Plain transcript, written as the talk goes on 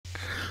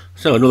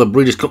So another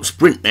Breeders' Cup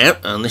sprint now,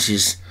 and this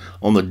is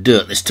on the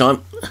dirt this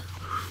time.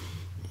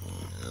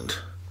 And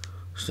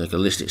let's take a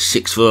list. It's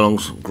 6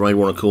 furlongs, grade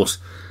 1 of course.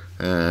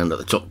 And at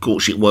the top,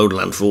 Courtship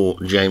Wodeland for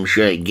James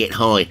Shea. Get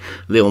High,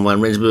 Leon Van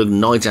Rensburg.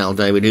 Night Owl,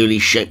 David Hooley.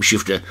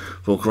 Shapeshifter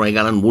for Craig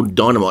Allen. Wood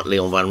Dynamite,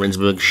 Leon Van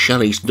Rensburg.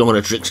 Chalice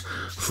Dominatrix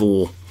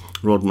for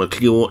Rod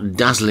McClure.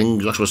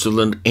 Dazzling, Joshua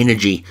Sutherland.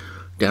 Energy,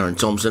 Darren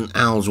Thompson.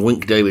 Owl's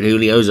Wink, David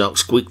Hooley. Ozark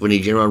Squeak, Vinnie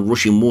Gerard.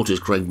 Rushing Waters,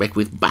 Craig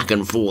Beckwith. Back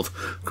and Forth,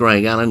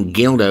 Craig Allen.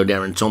 Geldo,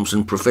 Darren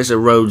Thompson. Professor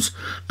Rhodes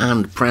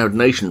and Proud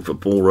Nation for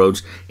Paul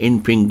Rhodes.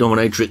 Inping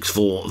Dominatrix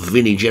for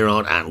Vinnie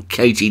Gerard. And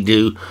Katie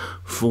Doo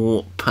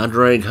for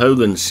Padraig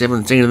Hogan.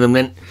 17 of them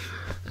then.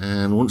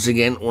 And once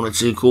again, 1 or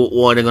 2 caught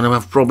wide are going to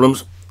have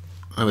problems.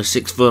 Over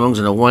 6 furlongs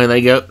and away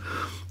they go.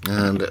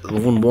 And the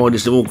one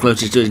widest of all,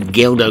 closest to is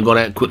Geldo, got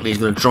out quickly. He's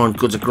going to try and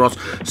cut across.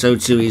 So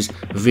too is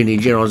Vinnie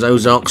Gerard's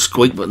Ozark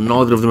Squeak, but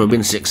neither of them have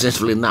been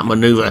successful in that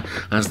manoeuvre,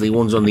 as the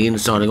ones on the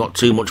inside have got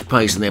too much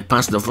pace, and they're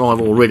past the 5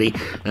 already,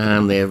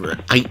 and they're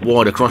 8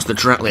 wide across the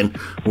track then,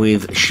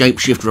 with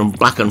Shapeshifter and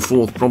Back and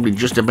Forth probably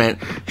just about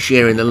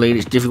sharing the lead.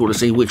 It's difficult to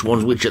see which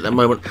one's which at the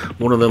moment.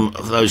 One of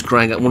those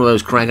Craig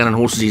Allen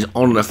horses is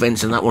on the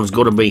fence, and that one's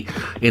got to be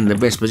in the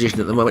best position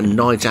at the moment.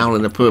 Night Owl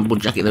in the purple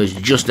jacket, though, is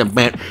just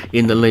about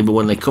in the lead, but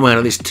when they come out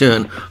of this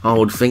turn, I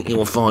would think you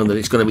will find that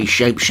it's going to be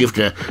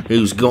Shapeshifter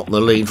who's got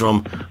the lead.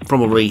 From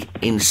probably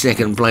in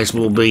second place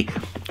will be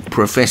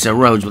Professor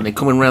Rhodes, but they're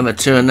coming round the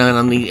turn now,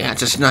 and he had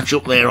to snatch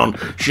up there on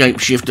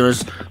Shapeshifter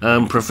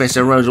as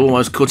Professor Rhodes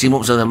almost cut him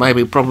up, so there may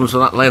be problems for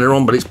that later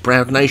on. But it's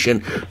Proud Nation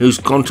who's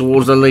gone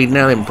towards the lead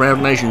now. Then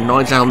Proud Nation,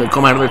 Night Owl, they've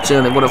come out of the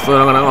turn, they've got a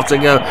furlong and a half to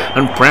go,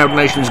 and Proud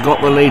Nation's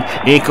got the lead.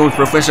 Here comes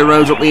Professor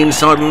Rhodes up the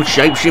inside, and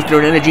Shapeshifter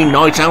and Energy.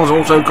 Night Owl's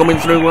also coming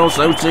through well,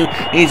 so too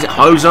is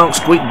Ozark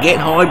Squeak. Get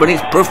High, but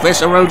it's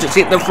Professor Rhodes that's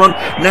hit the front.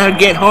 Now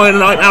Get High and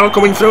Night Owl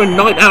coming through, and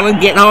Night Owl and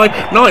Get High.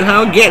 Night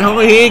Owl, Get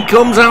High, here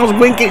comes Owl's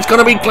Wink. It's going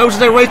to be close as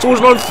they race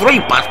towards line. 3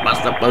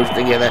 past the post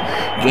together.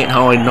 Get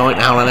High, Night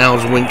Owl and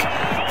Owl's Wink.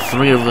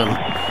 3 of them.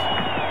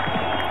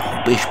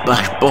 Bish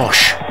bash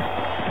bosh.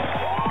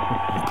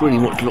 Pretty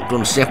much looked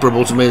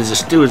inseparable to me. There's a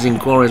steward's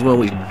inquiry as well,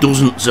 which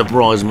doesn't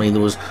surprise me.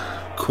 There was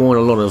quite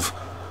a lot of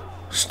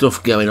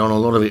stuff going on, a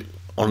lot of it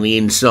on the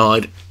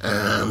inside,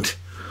 and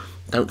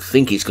I don't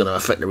think it's going to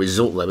affect the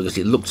result though, because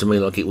it looked to me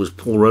like it was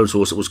Paul Rhodes'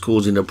 horse that was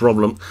causing the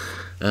problem.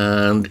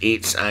 And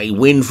it's a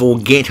win for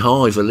Get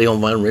High for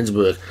Leon Van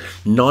Rensburg.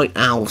 Night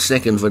Owl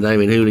 2nd for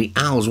David Hooley.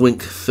 Owl's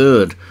Wink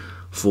 3rd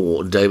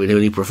for David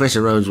Hooley.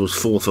 Professor Rhodes was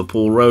 4th for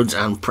Paul Rhodes,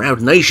 and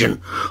Proud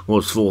Nation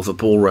was 4th for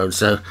Paul Rhodes.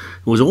 So it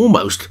was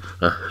almost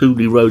a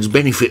Hooley Rhodes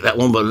benefit, that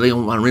one, but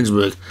Leon Van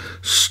Rensburg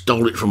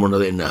stole it from under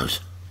their nose.